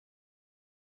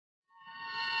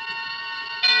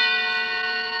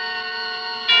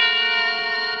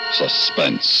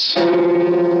Suspense.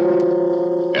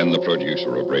 And the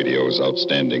producer of radio's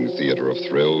outstanding theater of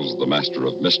thrills, the master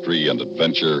of mystery and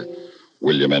adventure,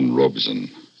 William N. Robson.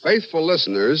 Faithful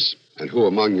listeners, and who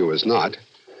among you is not,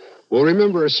 will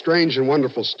remember a strange and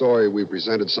wonderful story we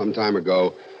presented some time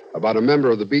ago about a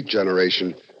member of the Beat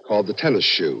generation called the Tennis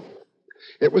Shoe.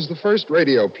 It was the first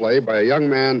radio play by a young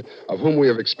man of whom we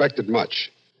have expected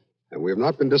much, and we have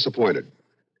not been disappointed.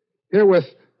 Herewith,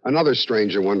 another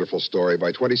strange and wonderful story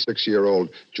by 26-year-old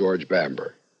George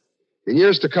Bamber. In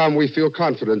years to come, we feel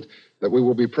confident that we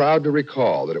will be proud to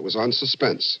recall that it was on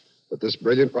Suspense that this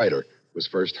brilliant writer was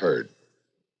first heard.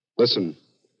 Listen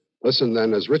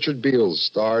then as Richard Beals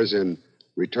stars in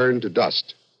Return to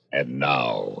Dust. And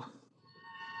now,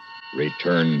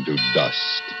 Return to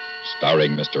Dust,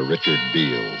 starring Mr. Richard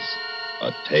Beals.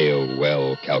 A tale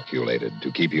well calculated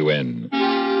to keep you in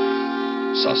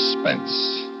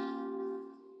suspense.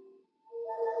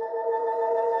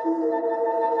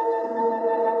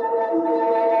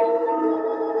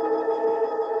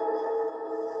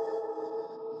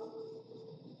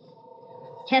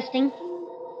 Testing.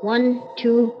 1,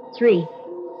 2, 3.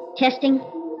 Testing.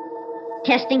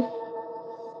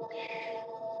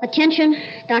 Attention,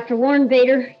 Dr. Warren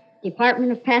Bader,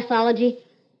 Department of Pathology,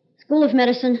 School of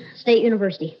Medicine, State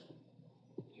University.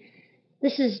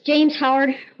 This is James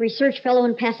Howard, Research Fellow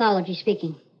in Pathology,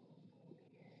 speaking.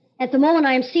 At the moment,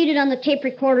 I am seated on the tape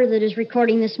recorder that is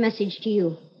recording this message to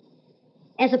you.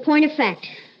 As a point of fact,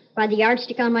 by the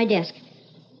yardstick on my desk,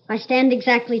 I stand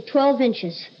exactly 12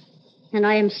 inches, and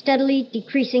I am steadily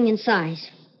decreasing in size.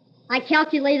 I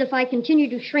calculate if I continue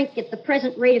to shrink at the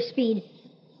present rate of speed,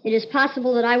 it is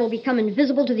possible that I will become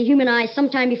invisible to the human eye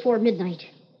sometime before midnight.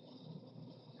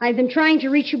 I've been trying to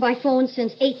reach you by phone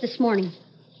since 8 this morning,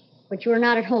 but you are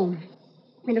not at home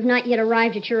and have not yet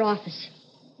arrived at your office.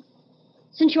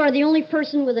 Since you are the only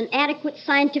person with an adequate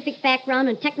scientific background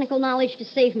and technical knowledge to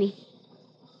save me,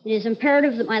 it is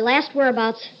imperative that my last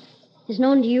whereabouts is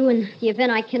known to you in the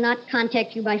event I cannot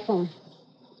contact you by phone.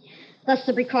 Thus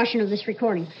the precaution of this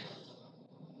recording.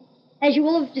 As you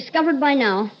will have discovered by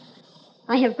now,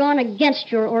 I have gone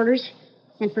against your orders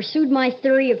and pursued my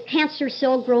theory of cancer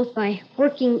cell growth by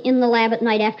working in the lab at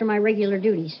night after my regular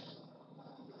duties.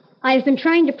 I have been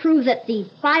trying to prove that the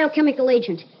biochemical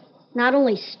agent not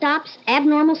only stops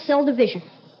abnormal cell division,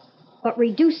 but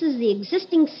reduces the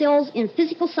existing cells in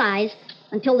physical size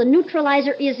until the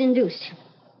neutralizer is induced.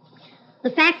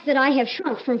 The fact that I have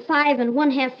shrunk from 5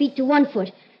 1/2 feet to 1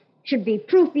 foot should be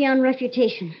proof beyond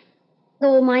refutation,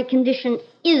 though my condition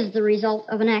is the result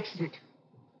of an accident.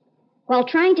 While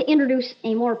trying to introduce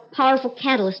a more powerful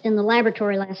catalyst in the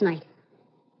laboratory last night,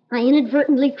 I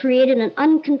inadvertently created an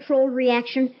uncontrolled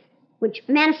reaction which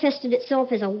manifested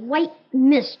itself as a white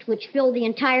mist which filled the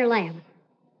entire lab.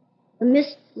 The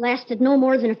mist lasted no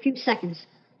more than a few seconds,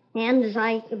 and as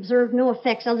I observed no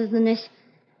effects other than this,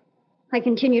 I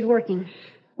continued working.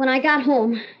 When I got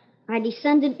home, I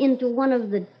descended into one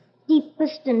of the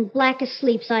deepest and blackest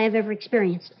sleeps I have ever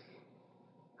experienced.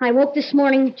 I woke this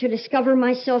morning to discover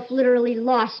myself literally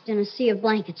lost in a sea of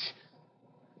blankets.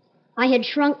 I had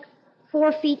shrunk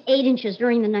 4 feet 8 inches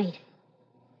during the night.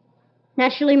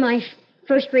 Naturally, my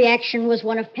first reaction was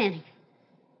one of panic.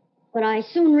 But I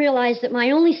soon realized that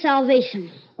my only salvation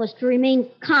was to remain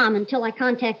calm until I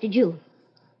contacted you.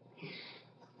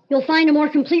 You'll find a more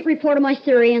complete report of my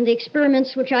theory and the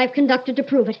experiments which I've conducted to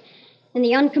prove it in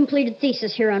the uncompleted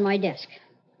thesis here on my desk.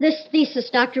 This thesis,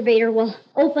 Dr. Bader, will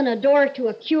open a door to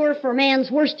a cure for man's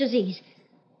worst disease,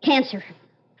 cancer.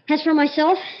 As for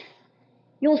myself,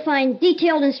 you'll find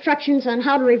detailed instructions on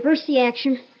how to reverse the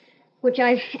action which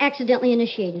I've accidentally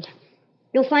initiated.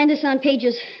 You'll find this on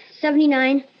pages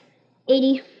 79,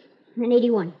 80, and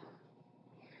 81.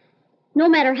 No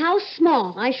matter how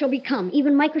small I shall become,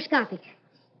 even microscopic,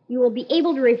 you will be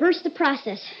able to reverse the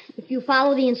process if you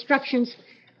follow the instructions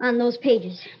on those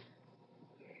pages.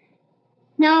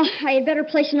 Now, I had better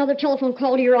place another telephone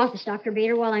call to your office, Dr.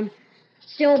 Bader, while I'm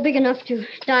still big enough to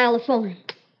dial the phone.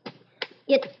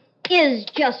 It is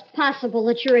just possible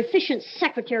that your efficient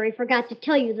secretary forgot to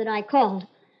tell you that I called.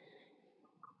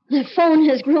 The phone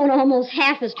has grown almost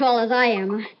half as tall as I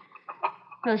am.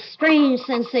 A strange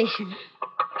sensation.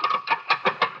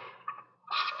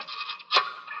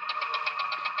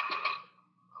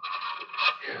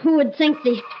 Who would think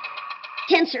the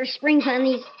tensor springs on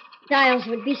these dials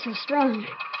would be so strong?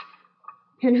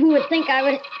 And who would think I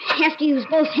would have to use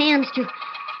both hands to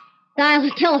dial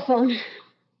the telephone?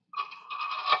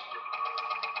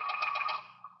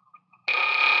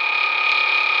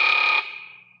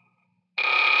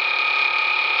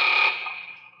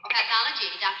 Pathology,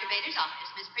 Dr. Bader's office.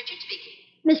 Miss Pritchard speaking.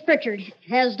 Miss Pritchard,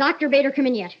 has Dr. Bader come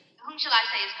in yet? Whom shall I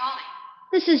say is calling?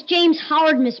 This is James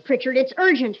Howard, Miss Pritchard. It's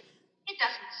urgent. It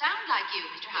doesn't sound like you,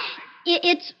 Mr. Howard.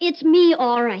 It's me,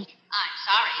 all right. I'm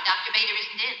sorry. Dr. Bader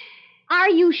isn't in. Are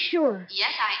you sure?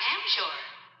 Yes, I am sure.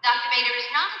 Dr. Bader is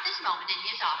not at this moment in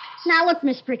his office. Now, look,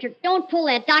 Miss Pritchard, don't pull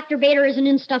that Dr. Bader isn't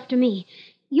in stuff to me.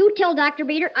 You tell Dr.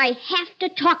 Bader I have to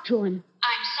talk to him.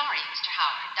 I'm sorry, Mr.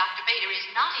 Howard. Dr. Bader is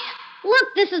not in.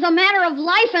 Look, this is a matter of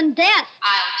life and death.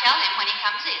 I'll tell him when he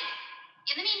comes in.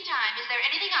 In the meantime, is there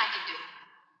anything I can do?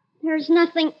 There's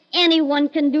nothing anyone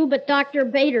can do but Dr.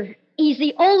 Bader. He's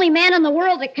the only man in the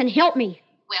world that can help me.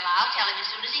 Well, I'll tell him as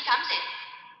soon as he comes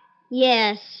in.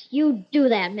 Yes, you do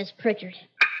that, Miss Pritchard.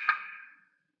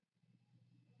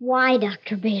 Why,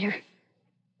 Dr. Bader?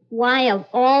 Why, of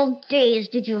all days,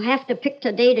 did you have to pick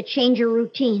today to change your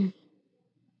routine?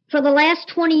 For the last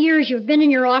 20 years, you've been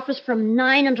in your office from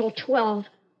 9 until 12.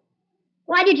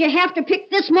 Why did you have to pick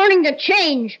this morning to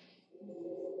change?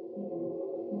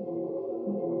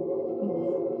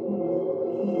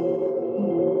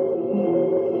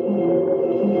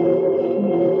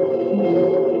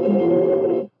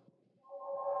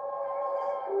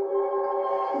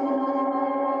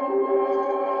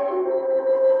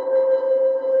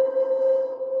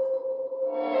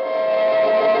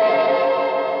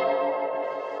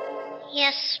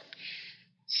 Yes,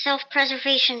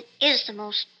 self-preservation is the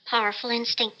most powerful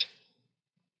instinct.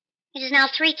 It is now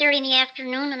 3:30 in the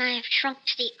afternoon, and I have shrunk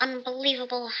to the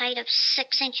unbelievable height of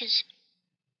 6 inches.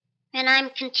 And I'm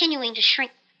continuing to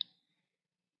shrink.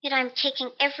 Yet I'm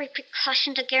taking every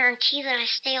precaution to guarantee that I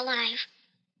stay alive.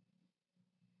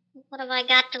 What have I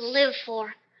got to live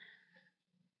for?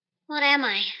 What am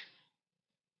I?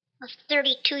 A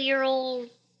 32-year-old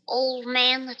old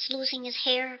man that's losing his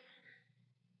hair?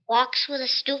 Walks with a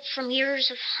stoop from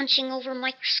years of hunching over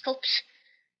microscopes?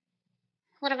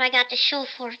 What have I got to show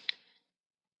for it?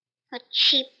 A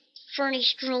cheap,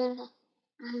 furnished room,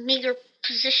 a meager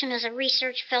position as a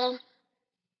research fellow,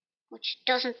 which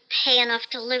doesn't pay enough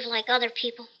to live like other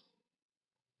people.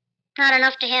 Not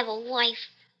enough to have a wife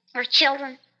or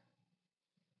children,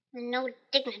 and no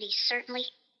dignity, certainly.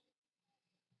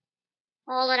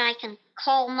 All that I can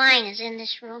call mine is in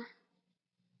this room.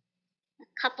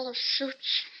 A couple of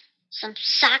suits, some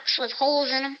socks with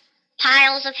holes in them,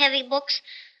 piles of heavy books,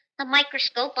 a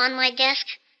microscope on my desk,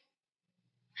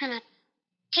 and a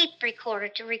tape recorder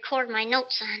to record my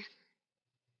notes on.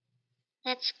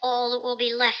 That's all that will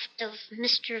be left of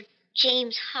Mr.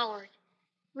 James Howard,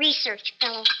 research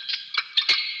fellow.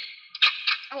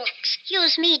 Oh,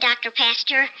 excuse me, Dr.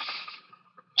 Pasteur.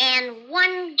 And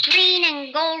one green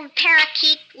and gold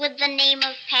parakeet with the name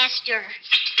of Pasteur.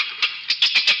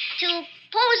 To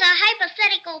pose a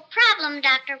hypothetical problem,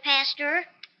 Dr. Pasteur,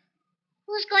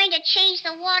 who's going to change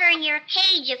the water in your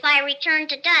cage if I return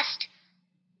to dust?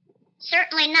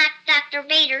 Certainly not Dr.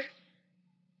 Bader.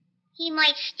 He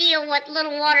might steal what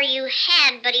little water you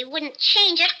had, but he wouldn't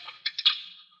change it.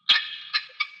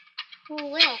 Who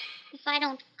will? If I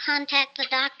don't contact the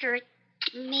doctor, it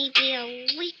may be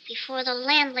a week before the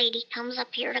landlady comes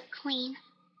up here to clean.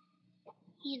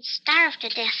 He'd starve to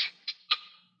death.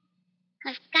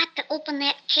 I've got to open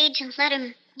that cage and let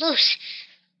him loose.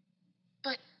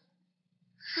 But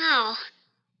how?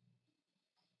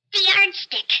 The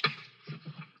yardstick.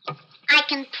 I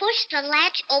can push the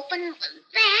latch open with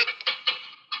that.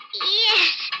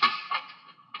 Yes.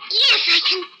 Yes, I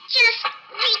can just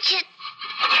reach it.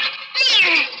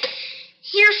 There.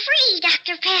 You're free,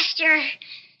 Dr. Pasteur.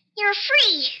 You're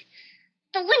free.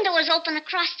 The window is open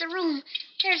across the room.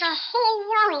 There's a whole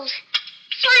world.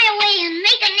 Fly away and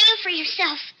make a name for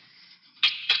yourself.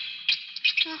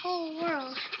 The whole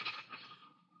world.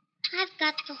 I've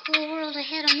got the whole world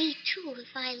ahead of me, too,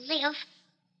 if I live.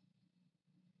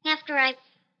 After I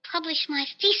publish my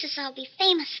thesis, I'll be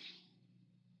famous.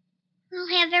 I'll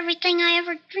have everything I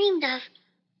ever dreamed of.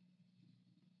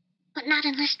 But not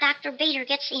unless Dr. Bader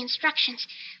gets the instructions.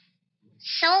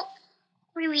 So,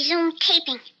 we resume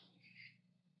taping.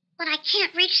 But I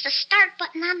can't reach the start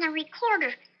button on the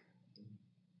recorder.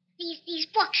 These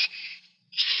books,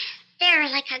 they're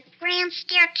like a grand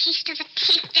staircase to the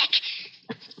tape deck.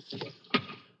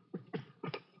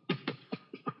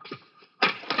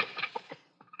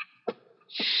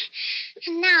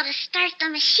 And now to start the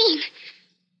machine.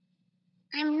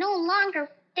 I'm no longer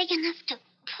big enough to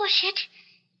push it.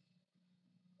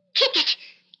 Kick it.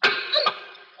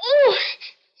 Oh,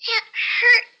 that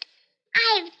hurt.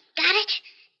 I've got it.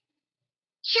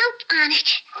 Jump on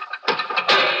it.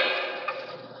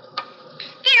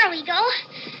 There we go.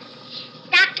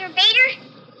 Dr. Bader?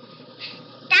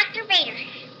 Dr. Bader.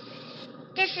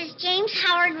 This is James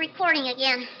Howard recording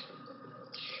again.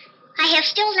 I have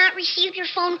still not received your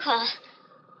phone call,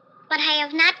 but I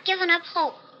have not given up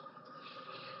hope.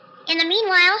 In the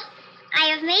meanwhile, I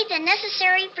have made the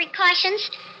necessary precautions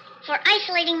for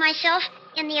isolating myself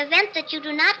in the event that you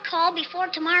do not call before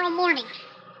tomorrow morning.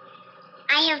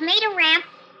 I have made a ramp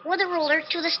with a ruler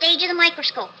to the stage of the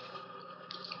microscope.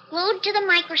 Glued to the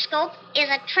microscope is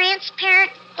a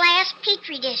transparent glass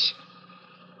petri dish.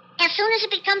 As soon as it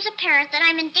becomes apparent that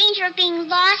I'm in danger of being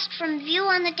lost from view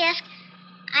on the desk,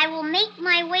 I will make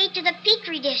my way to the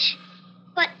petri dish.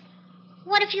 But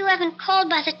what if you haven't called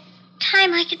by the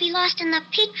time I could be lost in the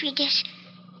petri dish?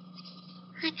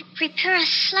 I could prepare a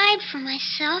slide for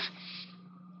myself.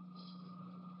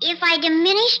 If I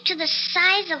diminished to the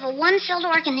size of a one-celled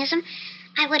organism,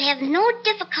 I would have no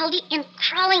difficulty in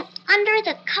crawling under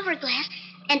the cover glass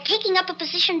and taking up a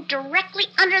position directly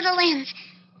under the lens.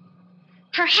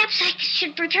 Perhaps I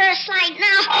should prepare a slide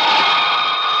now.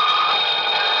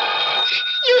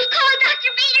 You've called,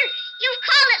 Dr. Bader. You've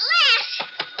called at last.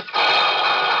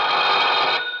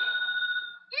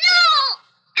 No!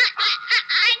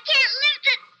 I can't lift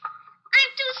it.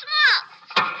 I'm too small.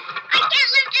 I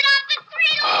can't lift it off the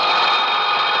cradle.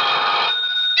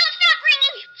 Don't stop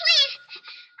ringing, please.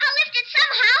 I'll lift it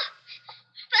somehow.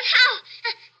 But how?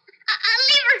 A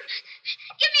lever.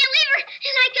 Give me a lever,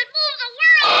 and I could move the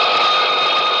world.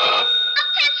 A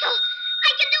pencil.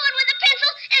 I can do it with a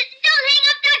pencil. Don't hang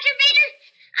up, Dr. Bader.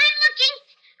 I'm looking.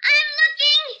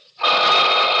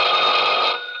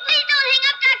 Please don't hang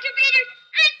up, Dr. Bader.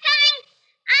 I'm coming.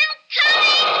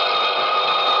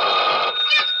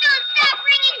 Just don't stop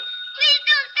ringing. Please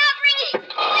don't stop ringing.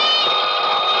 Please.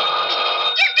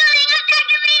 Just don't hang up,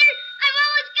 Dr. Bader. I've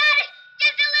almost got it.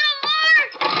 Just a little more.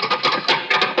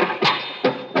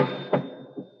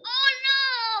 Oh, no.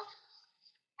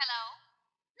 Hello?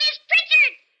 Miss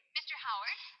Pritchard. Mr.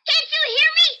 Howard? Can't you hear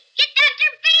me? Get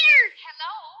Dr. Bader.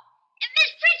 Hello?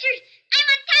 Miss Pritchard, I'm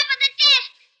on top of the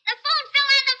desk. The phone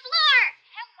fell on the floor.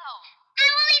 Hello?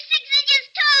 I'm only 6 inches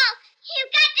tall.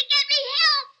 You've got to get me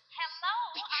help. Hello?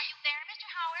 Are you there, Mr.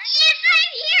 Howard? Yes,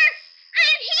 I'm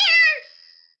here.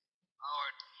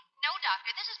 Howard. No,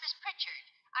 Doctor. This is Miss Pritchard.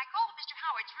 I called Mr.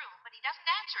 Howard's room, but he doesn't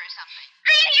answer or something.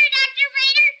 I'm here, Dr.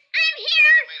 Bader. I'm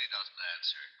here. I mean he doesn't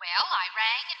answer. Well, I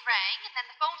rang, and then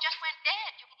the phone just went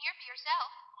dead. You can hear for yourself.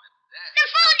 Went dead. The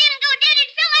phone didn't go dead.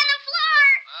 It fell on the floor.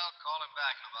 Well, call him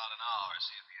back in about an hour,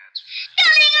 see if he answers.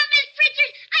 Don't hang up, Miss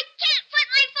Pritchard. I can't put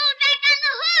my phone back on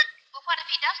the hook. Well, what if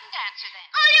he doesn't answer then?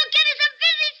 All you'll get is a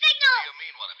busy signal. What do you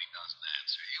mean, what if he doesn't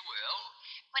answer? He will.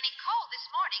 When he called this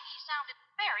morning, he sounded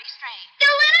very strange.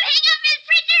 Don't let him hang up, Miss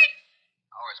Pritchard.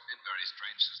 Howard's been very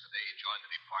strange since the day he joined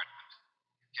the department.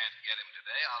 You can't get him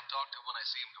today. I'll talk to him when I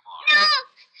see him tomorrow.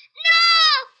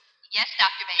 No. Yes,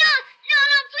 Dr. Bader. No,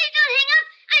 please don't hang up.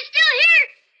 I'm still here.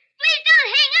 Please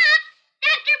don't hang up.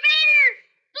 Dr. Bader,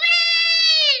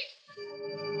 please.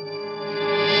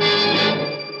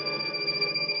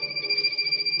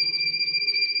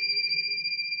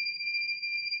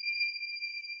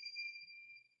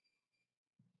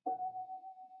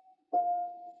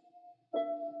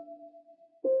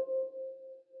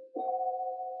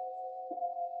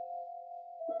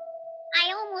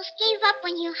 I almost gave up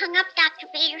when you hung up, Dr.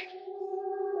 Bader.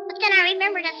 But then I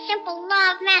remembered a simple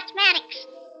law of mathematics.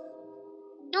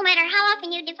 No matter how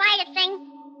often you divide a thing,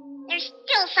 there's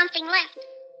still something left.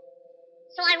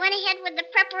 So I went ahead with the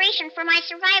preparation for my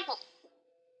survival.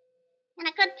 And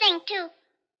a good thing, too.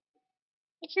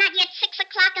 It's not yet 6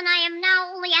 o'clock, and I am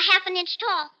now only a half an inch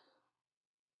tall.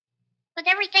 But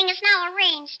everything is now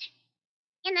arranged.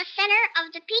 In the center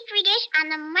of the petri dish on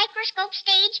the microscope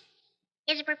stage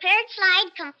is a prepared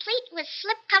slide complete with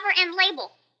slipcover and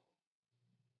label.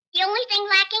 The only thing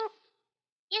lacking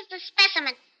is the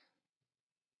specimen.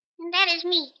 And that is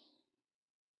me.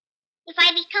 If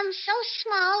I become so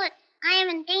small that I am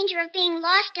in danger of being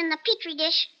lost in the petri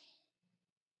dish,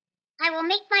 I will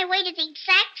make my way to the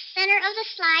exact center of the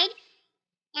slide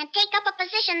and take up a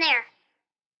position there.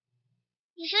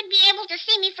 You should be able to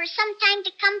see me for some time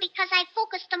to come because I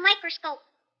focused the microscope.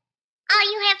 All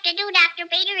you have to do, Dr.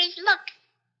 Bader, is look.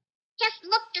 Just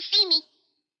look to see me.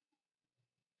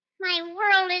 My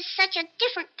world is such a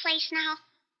different place now.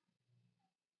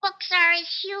 Books are as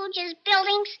huge as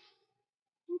buildings,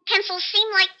 and pencils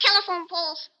seem like telephone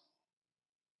poles.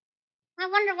 I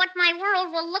wonder what my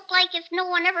world will look like if no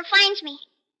one ever finds me.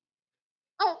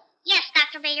 Oh, yes,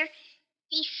 Dr. Bader.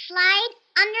 The slide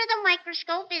under the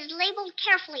microscope is labeled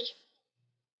carefully.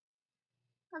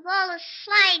 Of all the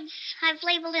slides I've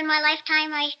labeled in my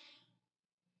lifetime, I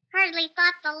hardly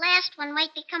thought the last one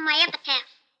might become my epitaph.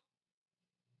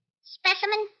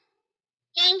 Specimen,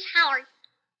 James Howard.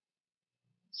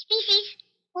 Species,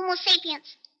 Homo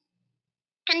sapiens.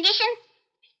 Condition?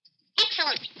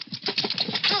 Excellent.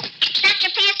 Oh, Dr.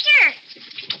 Pasteur.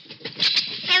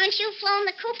 Haven't you flown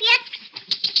the coop yet?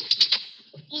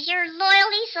 Is your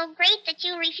loyalty so great that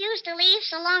you refuse to leave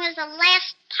so long as the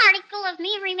last particle of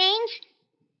me remains?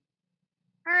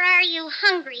 Or are you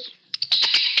hungry?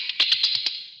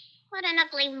 What an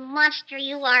ugly monster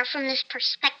you are from this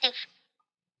perspective.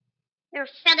 Your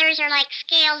feathers are like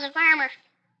scales of armor,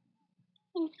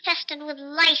 infested with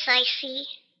lice, I see.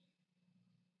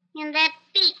 And that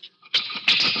beak.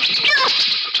 No!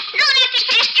 No, Dr.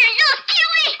 Pasteur, no! Stay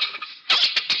away!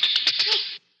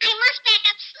 I must back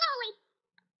up slowly.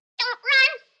 Don't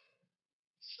run.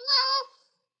 Slow.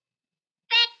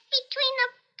 Back between the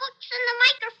books and the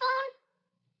microphone.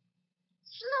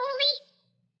 Slowly.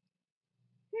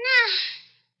 Now,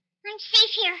 I'm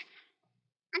safe here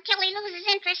until he loses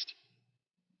interest.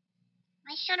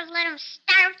 I should have let him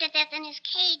starve to death in his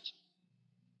cage.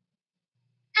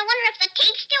 I wonder if the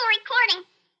tape's still recording.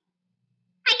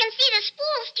 I can see the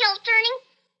spool still turning.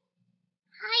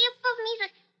 High above me,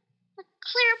 the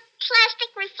clear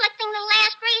plastic reflecting the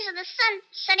last rays of the sun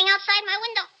setting outside my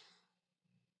window.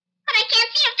 But I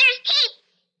can't see if there's tape.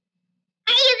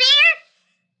 Are you there?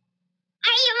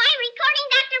 Am I recording,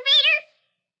 Dr. Bader?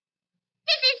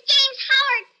 This is James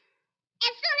Howard.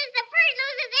 As soon as the bird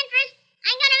loses interest,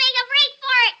 I'm going to make a break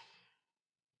for it.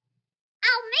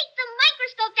 I'll make the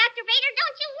microscope, Dr. Bader.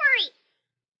 Don't you worry.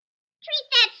 Treat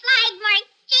that flag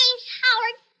marked James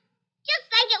Howard just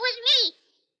like it was me.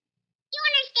 You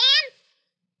understand?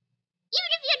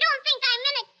 Even if you don't think I'm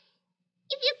in it,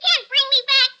 if you can't bring me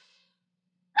back,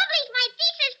 publish my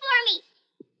thesis for me.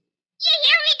 You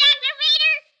hear me, Dr.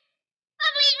 Bader?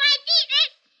 Publish my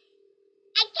thesis.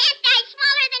 I can't die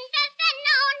smaller than dust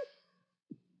unknown.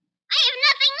 I have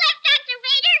nothing left, Dr.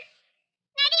 Bader.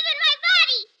 Not even my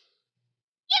body.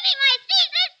 Give me my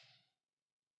thesis.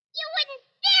 You wouldn't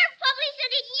dare publish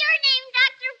it in your name,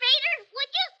 Dr. Bader,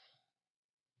 would you?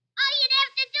 All you'd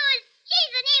have to do is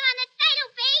change the name on the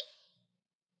title page.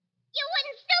 You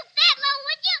wouldn't stoop that low,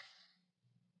 would you?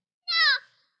 No.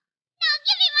 No,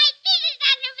 give me my thesis,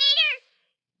 Dr. Bader.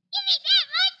 Give me that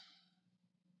much.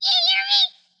 You hear me?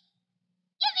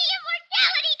 Give me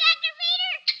immortality, Dr.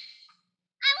 Bader.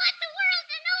 I want the world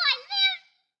to know I live.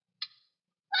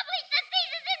 Publish the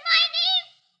thesis in my name.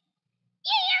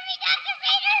 You hear me, Dr.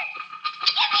 Bader?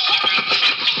 Give me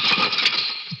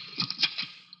immortality.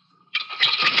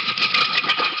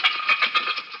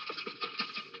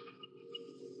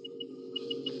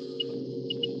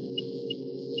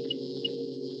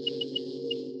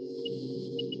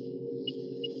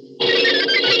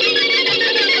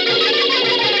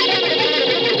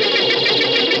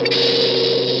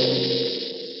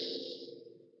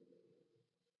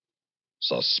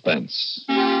 Suspense,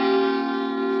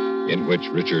 in which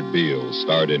Richard Beals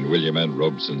starred in William N.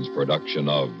 Robson's production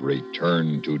of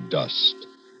Return to Dust,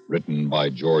 written by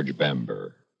George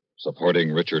Bamber.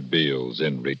 Supporting Richard Beals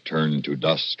in Return to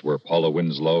Dust were Paula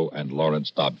Winslow and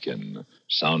Lawrence Dobkin.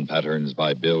 Sound patterns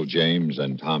by Bill James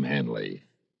and Tom Hanley.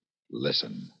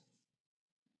 Listen.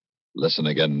 Listen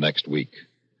again next week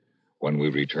when we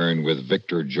return with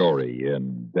Victor Jory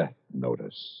in Death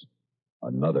Notice.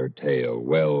 Another tale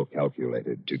well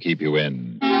calculated to keep you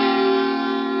in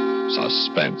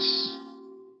suspense.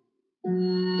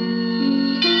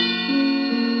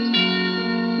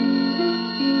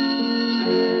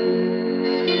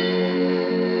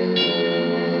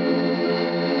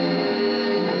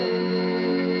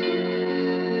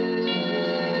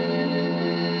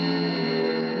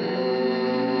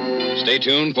 Stay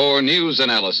tuned for news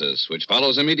analysis, which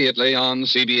follows immediately on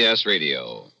CBS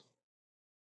Radio.